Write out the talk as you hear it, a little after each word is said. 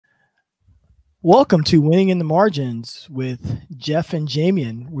Welcome to Winning in the Margins with Jeff and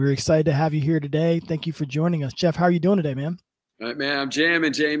Jamion. We're excited to have you here today. Thank you for joining us. Jeff, how are you doing today, man? All right, man. I'm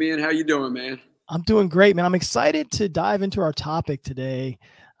jamming, Jamion. How you doing, man? I'm doing great, man. I'm excited to dive into our topic today,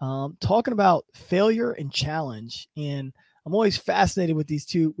 talking about failure and challenge. And I'm always fascinated with these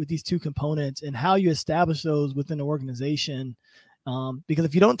two components and how you establish those within an organization. Because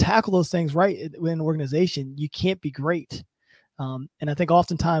if you don't tackle those things right within an organization, you can't be great. And I think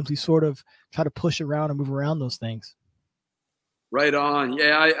oftentimes we sort of try to push around and move around those things. Right on.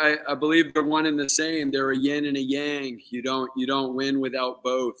 Yeah, I believe they're one and the same. They're a yin and a yang. You don't win without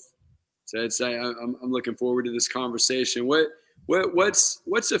both. So I'm looking forward to this conversation.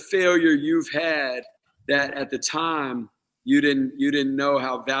 What's a failure you've had that at the time you didn't know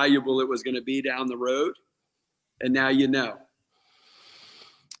how valuable it was going to be down the road, and now you know?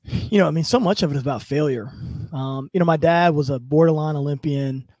 So much of it is about failure. My dad was a borderline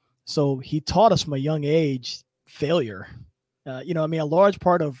Olympian, so he taught us from a young age failure. A large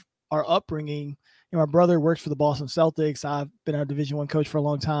part of our upbringing, my brother works for the Boston Celtics. I've been a Division I coach for a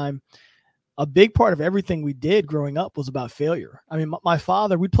long time. A big part of everything we did growing up was about failure. I mean, my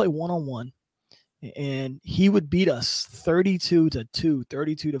father, we'd play one-on-one, and he would beat us 32-2,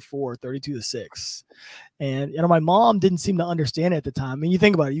 32-4, 32-6. And, my mom didn't seem to understand it at the time. I mean, you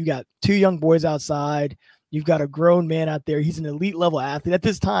think about it, you got two young boys outside, you've got a grown man out there. He's an elite level athlete. At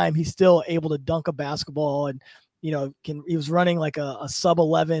this time, he's still able to dunk a basketball and, he was running like a sub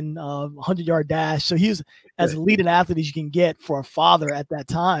 11 100-yard dash. So he was as elite an athlete as you can get for a father at that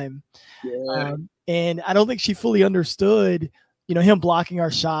time. Yeah. And I don't think she fully understood, him blocking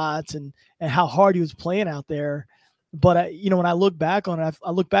our shots and how hard he was playing out there. But, when I look back on it,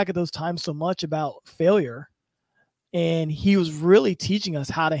 I look back at those times so much about failure. And he was really teaching us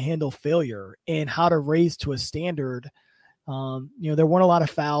how to handle failure and how to raise to a standard. There weren't a lot of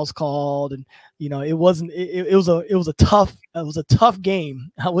fouls called, and it was a tough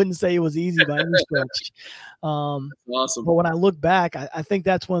game. I wouldn't say it was easy by any stretch. Awesome. But when I look back, I think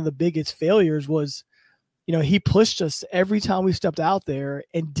that's one of the biggest failures was, he pushed us every time we stepped out there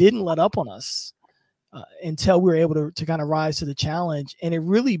and didn't let up on us until we were able to kind of rise to the challenge. And it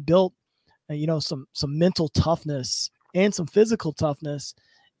really built, some mental toughness and some physical toughness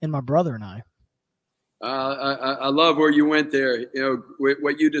in my brother and I. I love where you went there.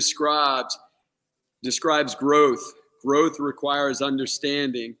 What you describes growth. Growth requires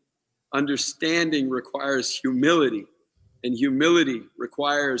understanding. Understanding requires humility. And humility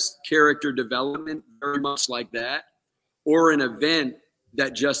requires character development, very much like that, or an event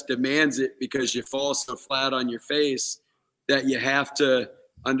that just demands it because you fall so flat on your face that you have to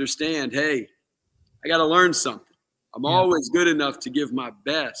understand, hey, I got to learn something. I'm always good enough to give my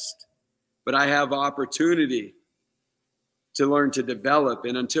best, but I have opportunity to learn to develop.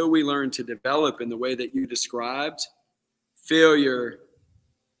 And until we learn to develop in the way that you described, failure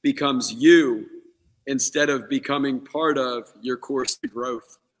becomes you instead of becoming part of your course to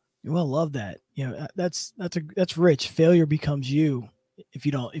growth. Well, love that. That's rich. Failure becomes you if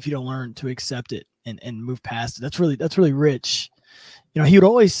you don't learn to accept it and move past it. That's really rich. He would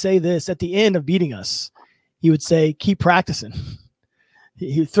always say this at the end of beating us. He would say, keep practicing.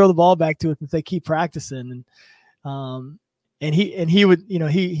 He would throw the ball back to us and say, keep practicing. And he would,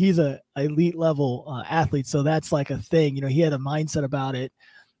 he's a elite level athlete. So that's like a thing, he had a mindset about it,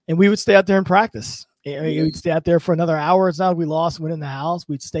 and we would stay out there and practice. We'd stay out there for another hour. It's not we lost, went in the house.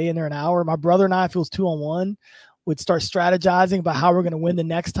 We'd stay in there an hour. My brother and I, if it was 2-on-1, would start strategizing about how we're going to win the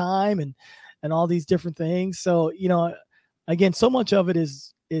next time and all these different things. So, again, so much of it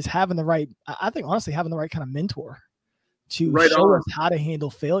is having the right, I think honestly, having the right kind of mentor to show us how to handle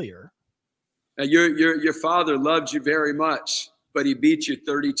failure. Now, your father loved you very much, but he beat you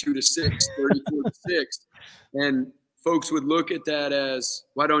 32-6, 34-6. And folks would look at that as,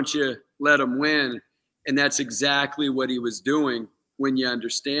 why don't you let him win? And that's exactly what he was doing when you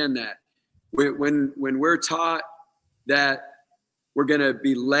understand that. When we're taught that we're going to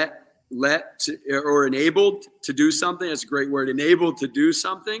be or enabled to do something, that's a great word, enabled to do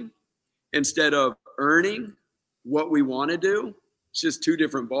something instead of earning what we want to do, it's just two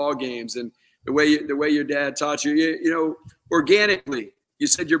different ball games. And the way your dad taught you, organically, you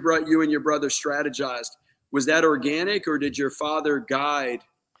said you and your brother strategized. Was that organic, or did your father guide?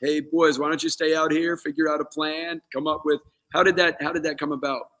 Hey, boys, why don't you stay out here, figure out a plan, come up with, how did that come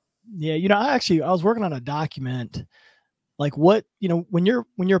about? Yeah. I was working on a document, like what, when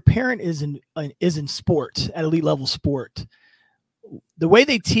your parent is in sport, at elite level sport, the way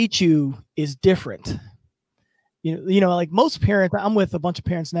they teach you is different. Like most parents, I'm with a bunch of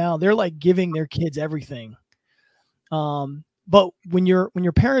parents now, they're like giving their kids everything. But when your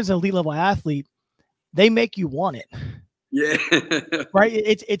parent's an elite level athlete, they make you want it. Yeah. Right.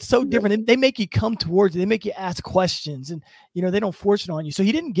 It's so different. They make you come towards it. They make you ask questions, and, they don't force it on you. So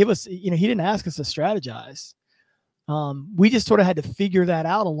he didn't give us, he didn't ask us to strategize. We just sort of had to figure that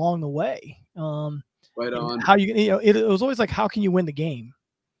out along the way. Right on. How it was always like, how can you win the game?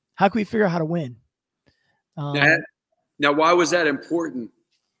 How can we figure out how to win? Now, why was that important?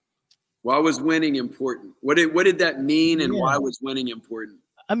 Why was winning important? What did that mean, and why was winning important?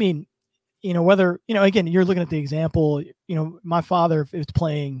 I mean, whether, again, you're looking at the example, my father, if it's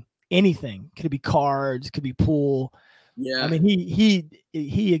playing anything, could it be cards, could be pool. Yeah. I mean,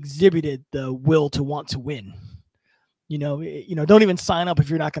 he exhibited the will to want to win. Don't even sign up if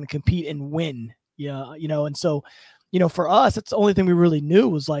you're not going to compete and win. Yeah. And so, for us, that's the only thing we really knew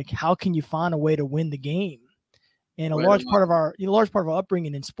was like, how can you find a way to win the game? And a large part of our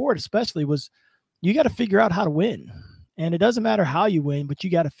upbringing in sport, especially, was you got to figure out how to win. And it doesn't matter how you win, but you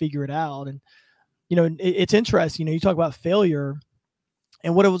got to figure it out. And, it's interesting, you talk about failure,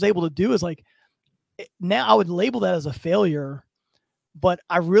 and what it was able to do is, like, now I would label that as a failure, but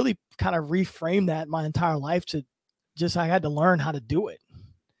I really kind of reframed that my entire life to just, I had to learn how to do it.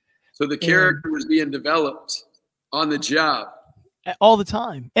 So the character was being developed on the job all the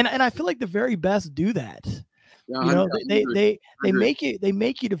time. And I feel like the very best do that. Yeah, they make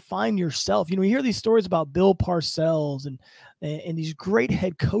you define yourself. You hear these stories about Bill Parcells and these great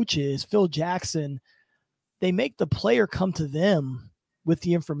head coaches, Phil Jackson. They make the player come to them with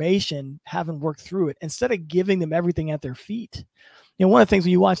the information, having worked through it, instead of giving them everything at their feet. One of the things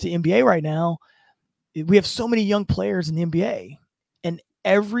when you watch the NBA right now, we have so many young players in the NBA, and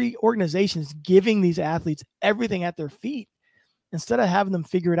every organization is giving these athletes everything at their feet instead of having them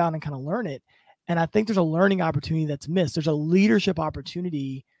figure it out and kind of learn it. And I think there's a learning opportunity that's missed. There's a leadership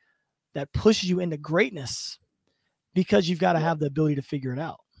opportunity that pushes you into greatness because you've got to have the ability to figure it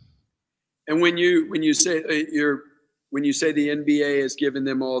out. And when you say the NBA has given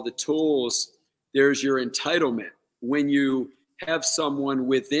them all the tools, there's your entitlement. When you have someone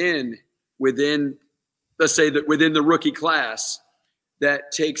within, let's say that within the rookie class,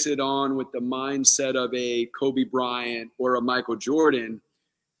 that takes it on with the mindset of a Kobe Bryant or a Michael Jordan,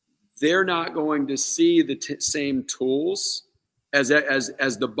 they're not going to see the same tools as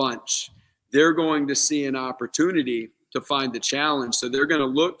the bunch. They're going to see an opportunity to find the challenge. So they're going to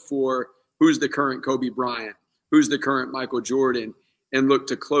look for who's the current Kobe Bryant, who's the current Michael Jordan, and look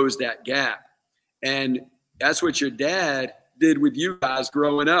to close that gap. And that's what your dad did with you guys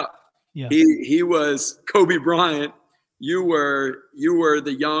growing up. Yeah. He was Kobe Bryant. You were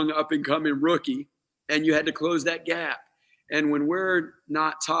the young up and coming rookie, and you had to close that gap. And when we're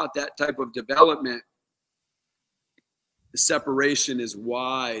not taught that type of development, the separation is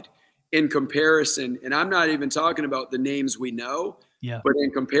wide in comparison. And I'm not even talking about the names we know, but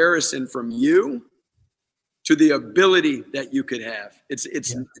in comparison from you to the ability that you could have.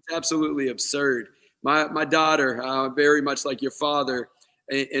 It's absolutely absurd. My daughter, very much like your father,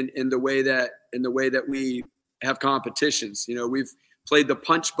 in the way that we have competitions. We've played the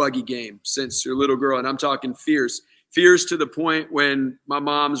punch buggy game since you're a little girl, and I'm talking fierce to the point when my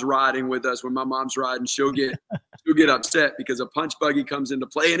mom's riding with us. When my mom's riding, she'll get upset because a punch buggy comes into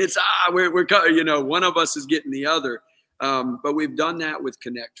play, and it's we're one of us is getting the other. But we've done that with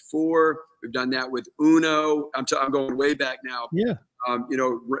Connect Four. We've done that with Uno. I'm going way back now. Yeah.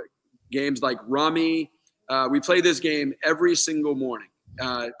 Games like Rummy. We play this game every single morning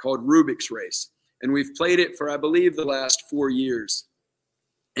called Rubik's Race, and we've played it for, I believe, the last 4 years.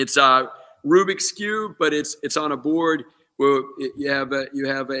 It's Rubik's Cube, but it's on a board where you have a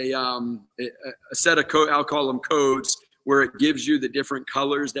set of code. I'll call them codes, where it gives you the different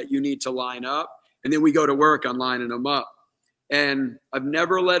colors that you need to line up, and then we go to work on lining them up. And I've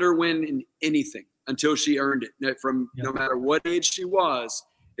never let her win in anything until she earned it. No matter what age she was,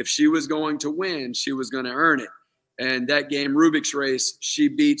 if she was going to win, she was going to earn it. And that game, Rubik's Race, she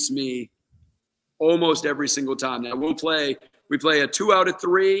beats me almost every single time. Now we play a 2 out of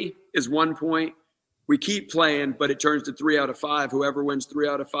 3 is 1 point. We keep playing, but it turns to 3 out of 5. Whoever wins 3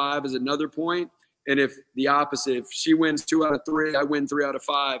 out of 5 is another point. And if the opposite, if she wins 2 out of 3, I win 3 out of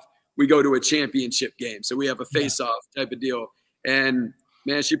 5, we go to a championship game. So we have a face-off type of deal. And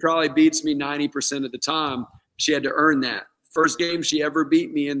man, she probably beats me 90% of the time. She had to earn that. First game she ever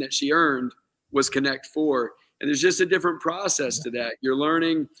beat me in that she earned was Connect Four. And there's just a different process to that. You're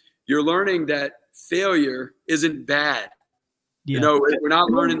learning that failure isn't bad. Yeah. We're not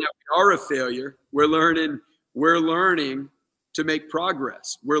learning that we are a failure. We're learning to make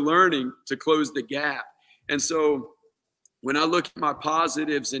progress. We're learning to close the gap. And so when I look at my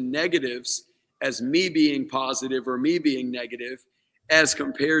positives and negatives as me being positive or me being negative, as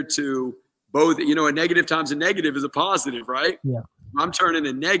compared to both, you know, a negative times a negative is a positive, right? Yeah. If I'm turning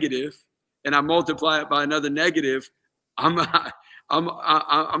a negative and I multiply it by another negative, I'm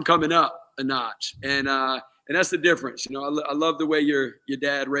coming up a notch. And that's the difference. You know, I love the way your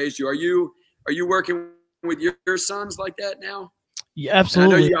dad raised you. Are you working with your sons like that now? Yeah,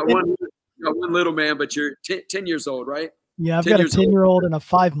 absolutely. And I know you got one little man, but you're 10 years old, right? Yeah, I've got a 10-year-old and a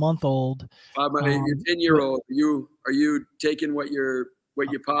 5-month-old. Your 10-year-old. Are you taking what your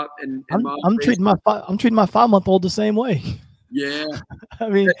pop and mom? I'm treating my 5-month-old the same way. Yeah. I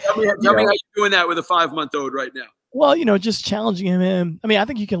mean, tell me how you're doing that with a 5-month-old right now. Well, you know, just challenging him. I mean, I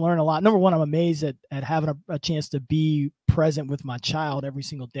think you can learn a lot. Number one, I'm amazed at having a chance to be present with my child every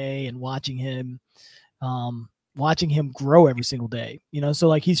single day and watching him grow every single day. You know, so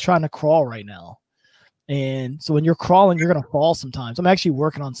like he's trying to crawl right now. And so when you're crawling, you're going to fall sometimes. I'm actually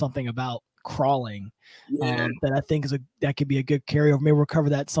working on something about crawling that I think that could be a good carryover. Maybe we'll cover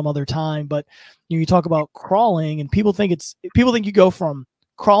that some other time. But you talk about crawling, and people think you go from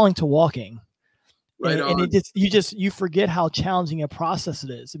crawling to walking. Right. And you forget how challenging a process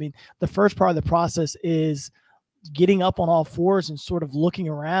it is. I mean, the first part of the process is getting up on all fours and sort of looking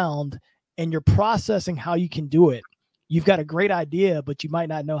around, and you're processing how you can do it. You've got a great idea, but you might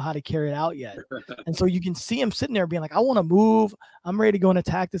not know how to carry it out yet. And so you can see him sitting there being like, I want to move. I'm ready to go and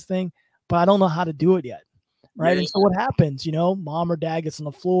attack this thing, but I don't know how to do it yet. Right. Yeah. And so what happens, you know, mom or dad gets on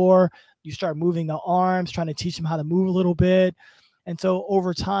the floor, you start moving the arms, trying to teach them how to move a little bit. And so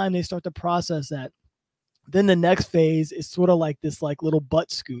over time, they start to process that. Then the next phase is sort of like this like little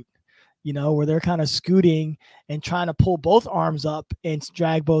butt scoot, you know, where they're kind of scooting and trying to pull both arms up and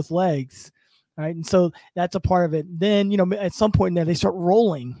drag both legs. Right. And so that's a part of it. Then, you know, at some point in there, they start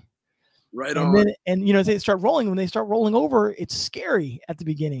rolling. Right on. Then, and, you know, they start rolling. When they start rolling over, it's scary at the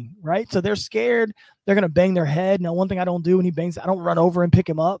beginning. Right. So they're scared. They're going to bang their head. Now, one thing I don't do when he bangs, I don't run over and pick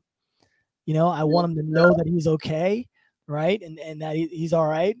him up. You know, I want him to know that he's okay. Right. And that he's all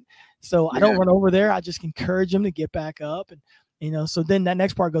right. So I don't run over there. I just encourage him to get back up. And, you know, so then that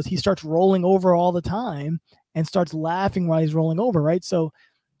next part goes, he starts rolling over all the time and starts laughing while he's rolling over. Right. So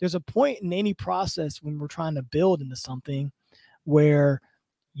there's a point in any process when we're trying to build into something where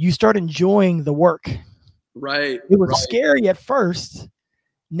you start enjoying the work. Right. It was scary at first.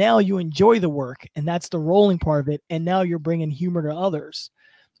 Now you enjoy the work, and that's the rolling part of it. And now you're bringing humor to others.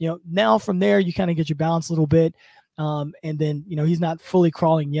 You know, now from there, you kind of get your balance a little bit. And then, you know, he's not fully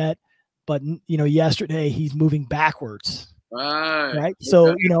crawling yet, but, you know, yesterday he's moving backwards. Right.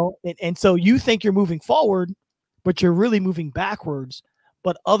 So, you know, and so you think you're moving forward, but you're really moving backwards,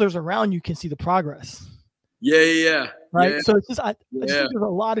 but others around you can see the progress. Yeah. Right. Yeah. So it's just, I just think there's a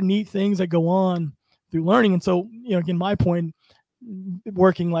lot of neat things that go on through learning. And so, you know, again, my point,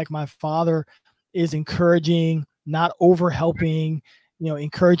 working like my father, is encouraging, not over helping, you know,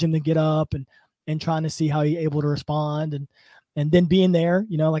 encourage him to get up and trying to see how he's able to respond, and then being there,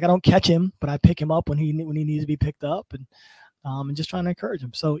 you know, like I don't catch him, but I pick him up when he needs to be picked up, and just trying to encourage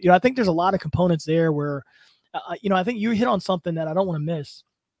him. So, you know, I think there's a lot of components there where, you know, I think you hit on something that I don't want to miss.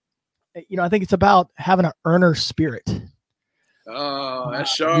 You know, I think it's about having an earner spirit. Oh,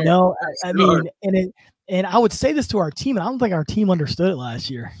 that's sharp. You know, I mean, and I would say this to our team, and I don't think our team understood it last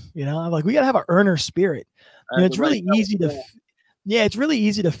year. You know, I'm like, we got to have an earner spirit. You know, it's really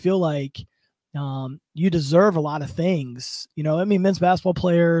easy to feel like you deserve a lot of things. You know, I mean, men's basketball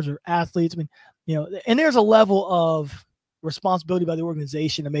players or athletes, I mean, you know, and there's a level of responsibility by the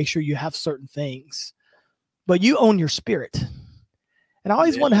organization to make sure you have certain things, but you own your spirit. And I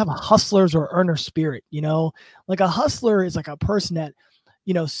always want to have a hustler's or earner spirit, you know, like a hustler is like a person that,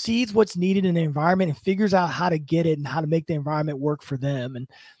 you know, sees what's needed in the environment and figures out how to get it and how to make the environment work for them. And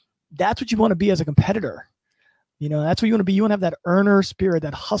that's what you want to be as a competitor. You know, that's what you want to be. You want to have that earner spirit,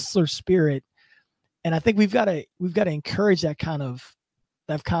 that hustler spirit. And I think we've got to encourage that kind of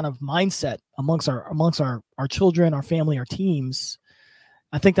mindset amongst our children, our family, our teams.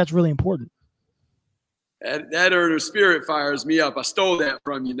 I think that's really important. That earner spirit fires me up. I stole that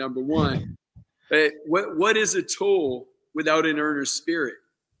from you, number one. What is a tool without an earner spirit?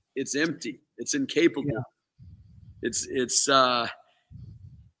 It's empty. It's incapable. Yeah.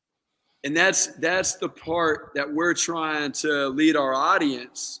 And that's the part that we're trying to lead our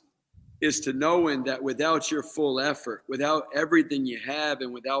audience, is to knowing that without your full effort, without everything you have,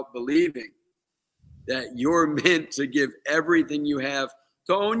 and without believing that you're meant to give everything you have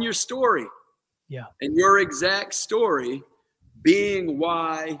to own your story. Yeah. And your exact story being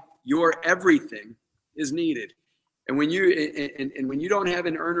why your everything is needed. And when you don't have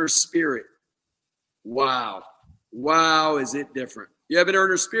an earner spirit, wow, is it different? You have an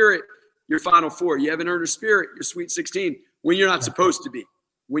earner spirit, you're Final Four. You have an earner spirit, you're Sweet 16 when you're not supposed to be.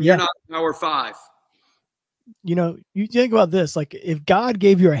 when you're not Power 5. You know, you think about this, like if God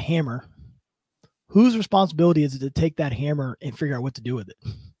gave you a hammer, whose responsibility is it to take that hammer and figure out what to do with it?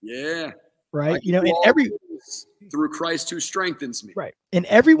 Yeah. Right. You know, and through Christ who strengthens me. Right. And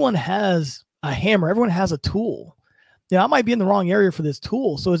everyone has a hammer. Everyone has a tool. I might be in the wrong area for this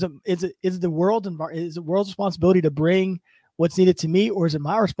tool. So is it the world's responsibility to bring what's needed to me, or is it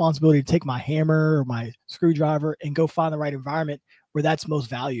my responsibility to take my hammer or my screwdriver and go find the right environment where that's most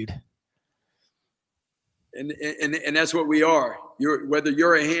valued? And that's what we are. Whether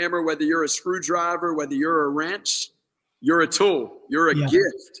you're a hammer, whether you're a screwdriver, whether you're a wrench, you're a tool. You're a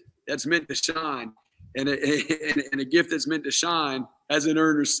gift that's meant to shine, and a gift that's meant to shine has an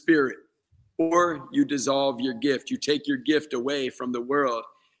earner's spirit. Or you dissolve your gift. You take your gift away from the world.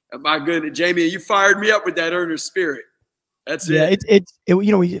 And my goodness, Jamie, you fired me up with that earner's spirit. That's it.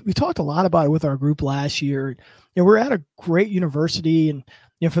 You know, we talked a lot about it with our group last year. We're at a great university, and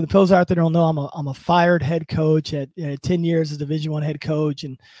for the pros out there that don't know, I'm a fired head coach at 10 years as Division I head coach,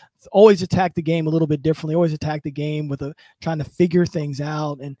 and always attack the game a little bit differently. Always attack the game with trying to figure things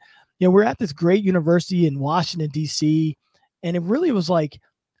out. And we're at this great university in Washington D.C., and it really was like,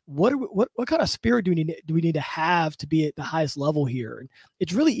 what kind of spirit do we need to have to be at the highest level here? And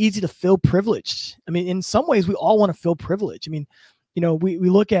it's really easy to feel privileged. I mean, in some ways, we all want to feel privileged. I mean, we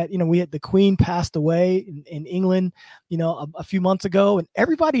look at, we had the Queen passed away in England, a few months ago, and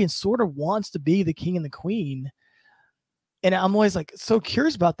everybody sort of wants to be the king and the queen. And I'm always like so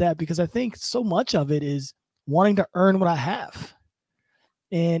curious about that, because I think so much of it is wanting to earn what I have.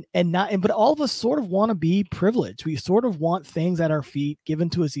 But all of us sort of want to be privileged. We sort of want things at our feet given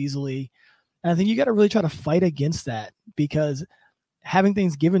to us easily. And I think you got to really try to fight against that, because having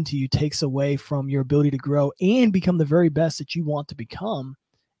things given to you takes away from your ability to grow and become the very best that you want to become,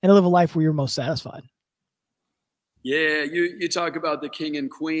 and live a life where you're most satisfied. Yeah, you talk about the king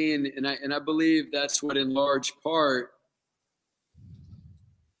and queen, and I believe that's what, in large part,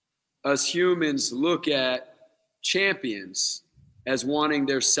 us humans look at champions as wanting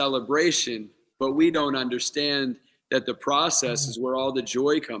their celebration, but we don't understand that the process is where all the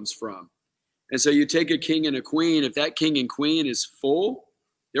joy comes from. And so you take a king and a queen. If that king and queen is full,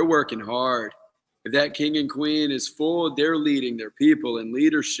 they're working hard. If that king and queen is full, they're leading their people, and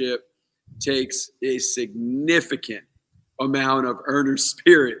leadership takes a significant amount of earner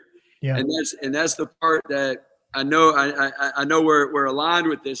spirit. Yeah. And that's the part that I know we're aligned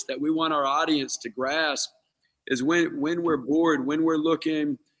with this, that we want our audience to grasp, is when we're bored, when we're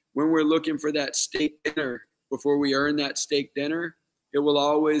looking for that steak dinner before we earn that steak dinner, it will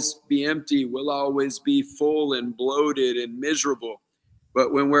always be empty. We'll always be full and bloated and miserable.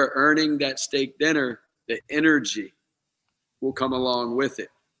 But when we're earning that steak dinner, the energy will come along with it.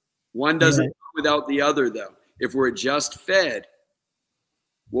 One doesn't come without the other, though. If we're just fed,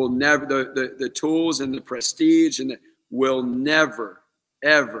 we'll never, the tools and the prestige will never,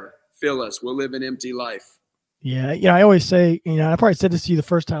 ever fill us. We'll live an empty life. Yeah. I always say, I probably said this to you the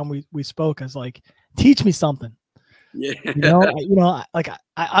first time we spoke. I was like, teach me something. Yeah.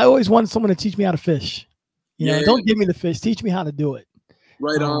 I always wanted someone to teach me how to fish. Don't give me the fish, teach me how to do it.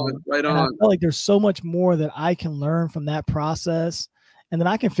 Right on. I feel like there's so much more that I can learn from that process, and then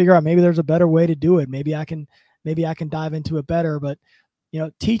I can figure out maybe there's a better way to do it. Maybe I can dive into it better, but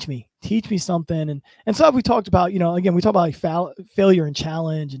teach me something. And so we talked about, again, we talk about like failure and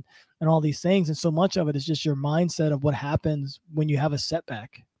challenge and all these things. And so much of it is just your mindset of what happens when you have a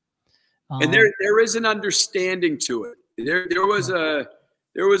setback. And there is an understanding to it. There was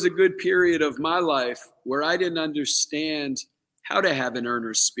a good period of my life where I didn't understand how to have an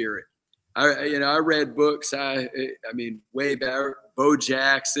earner's spirit. I read books. I mean, way back, Bo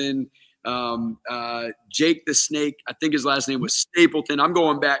Jackson, Jake the Snake. I think his last name was Stapleton. I'm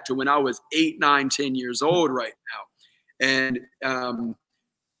going back to when I was 8, 9, 10 years old right now, and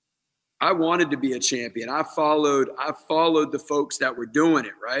I wanted to be a champion. I followed the folks that were doing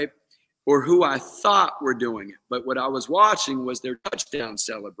it, right, or who I thought were doing it. But what I was watching was their touchdown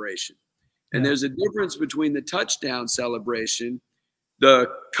celebration. And there's a difference between the touchdown celebration, the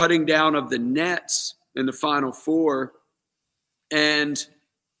cutting down of the nets in the Final Four, and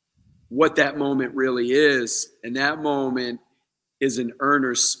what that moment really is. And that moment is an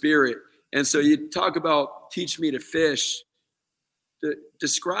earner's spirit. And so you talk about teach me to fish.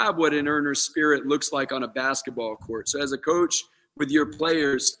 Describe what an earner's spirit looks like on a basketball court. So as a coach with your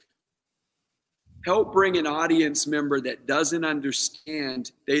players, help bring an audience member that doesn't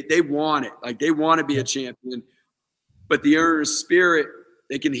understand. They want it. Like, they want to be a champion, but the earner's spirit,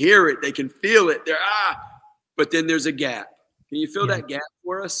 they can hear it. They can feel it. But then there's a gap. Can you fill that gap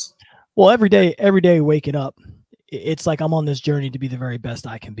for us? Well, every day waking up, it's like I'm on this journey to be the very best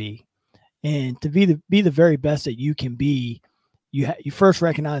I can be. And to be the very best that you can be, you first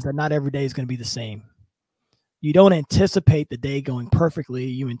recognize that not every day is going to be the same. You don't anticipate the day going perfectly.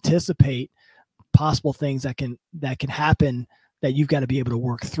 You anticipate possible things that can happen that you've got to be able to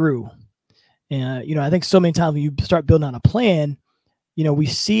work through. And I think so many times when you start building on a plan, we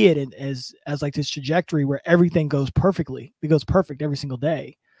see it as like this trajectory where everything goes perfectly. It goes perfect every single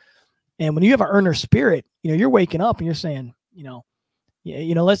day. And when you have an earner spirit, you're waking up and you're saying,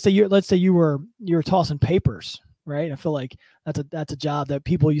 let's say you were tossing papers, right? I feel like that's a job that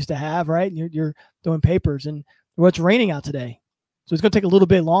people used to have, right? You're doing papers, and it's raining out today, so it's going to take a little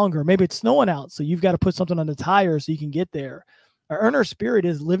bit longer. Maybe it's snowing out, so you've got to put something on the tire so you can get there. Our earner spirit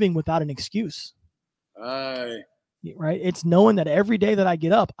is living without an excuse. Right? It's knowing that every day that I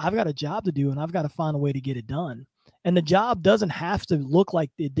get up, I've got a job to do, and I've got to find a way to get it done. And the job doesn't have to look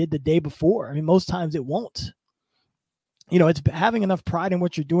like it did the day before. I mean, most times it won't. It's having enough pride in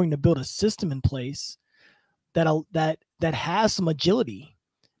what you're doing to build a system in place that has some agility,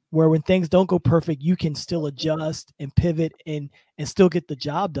 where when things don't go perfect, you can still adjust and pivot and still get the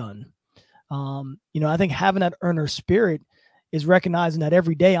job done. I think having that earner spirit is recognizing that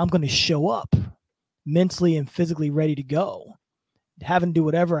every day I'm going to show up mentally and physically ready to go, having to do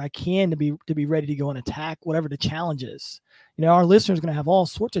whatever I can to be ready to go and attack whatever the challenge is. Our listeners are going to have all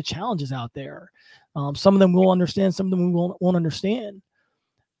sorts of challenges out there. Some of them we'll understand, some of them we won't understand.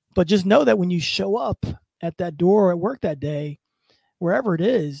 But just know that when you show up at that door or at work that day, wherever it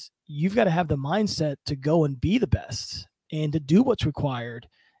is, you've got to have the mindset to go and be the best and to do what's required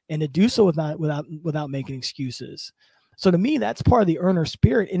and to do so without making excuses. So to me, that's part of the earner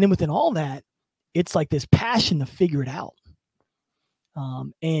spirit. And then within all that, it's like this passion to figure it out. And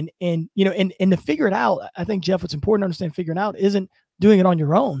to figure it out, I think, Jeff, what's important to understand figuring out isn't doing it on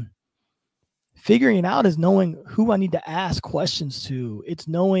your own. Figuring it out is knowing who I need to ask questions to. It's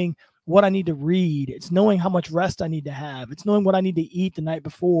knowing what I need to read. It's knowing how much rest I need to have. It's knowing what I need to eat the night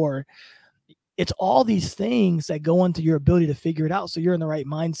before. It's all these things that go into your ability to figure it out. So you're in the right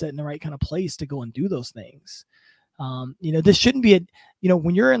mindset and the right kind of place to go and do those things. This shouldn't be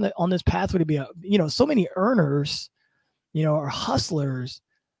when you're on this pathway to be so many earners, or hustlers,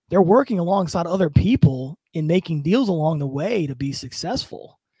 they're working alongside other people in making deals along the way to be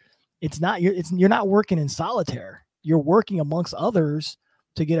successful. You're not working in solitaire. You're working amongst others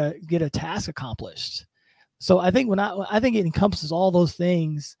to get a task accomplished. So I think I think it encompasses all those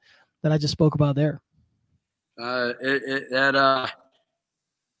things that I just spoke about there.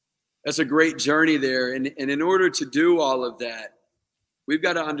 That's a great journey there. And in order to do all of that, we've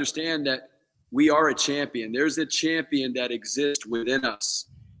got to understand that we are a champion. There's a champion that exists within us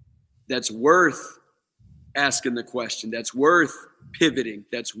that's worth asking the question, that's worth pivoting,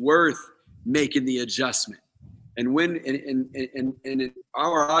 that's worth making the adjustment. And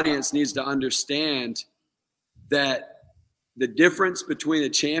our audience needs to understand that the difference between a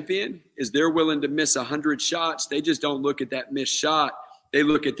champion is they're willing to miss 100 shots. They just don't look at that missed shot. They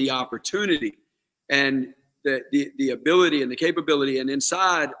look at the opportunity and the ability and the capability, and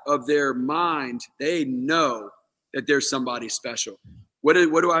inside of their mind, they know that there's somebody special. What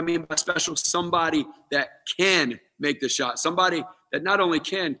do I mean by special? Somebody that can make the shot, somebody that not only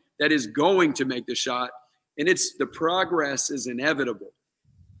can, that is going to make the shot. And the progress is inevitable.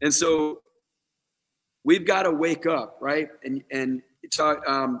 And so we've got to wake up, right? And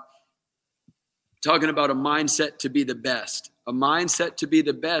talking about a mindset to be the best. A mindset to be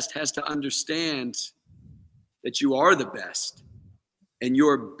the best has to understand that you are the best, and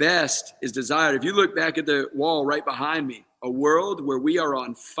your best is desired. If you look back at the wall right behind me, a world where we are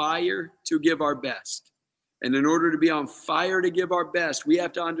on fire to give our best. And in order to be on fire to give our best, we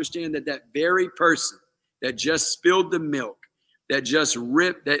have to understand that very person that just spilled the milk, that just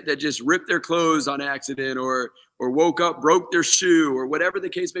ripped their clothes on accident, or woke up, broke their shoe, or whatever the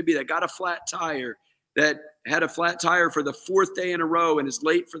case may be, that got a flat tire, that had a flat tire for the 4th day in a row and is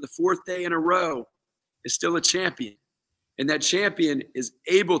late for the 4th day in a row, is still a champion. And that champion is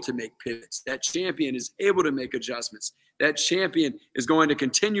able to make pivots. That champion is able to make adjustments. That champion is going to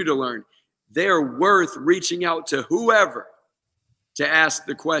continue to learn. They're worth reaching out to whoever to ask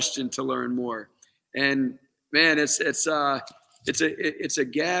the question to learn more. And man, it's a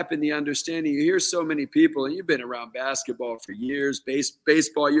gap in the understanding. You hear so many people, and you've been around basketball for years,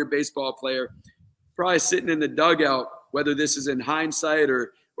 baseball, you're a baseball player, probably sitting in the dugout, whether this is in hindsight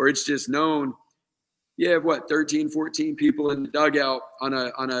or it's just known. You have 13, 14 people in the dugout on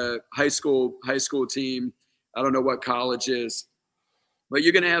a high school team. I don't know what college is, but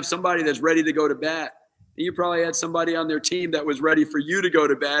you're going to have somebody that's ready to go to bat. And you probably had somebody on their team that was ready for you to go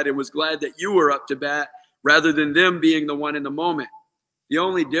to bat and was glad that you were up to bat rather than them being the one in the moment. The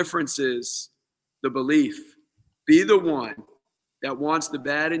only difference is the belief. Be the one that wants the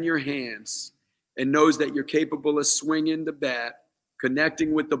bat in your hands and knows that you're capable of swinging the bat,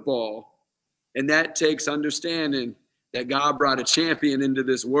 connecting with the ball. And that takes understanding that God brought a champion into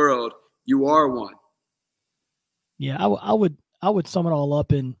this world. You are one. Yeah, I would sum it all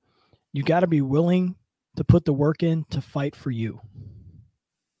up in, you got to be willing to put the work in to fight for you.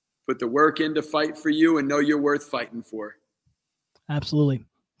 Put the work in to fight for you and know you're worth fighting for. Absolutely.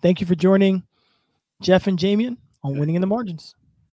 Thank you for joining Jeff and Jamion on Winning in the Margins.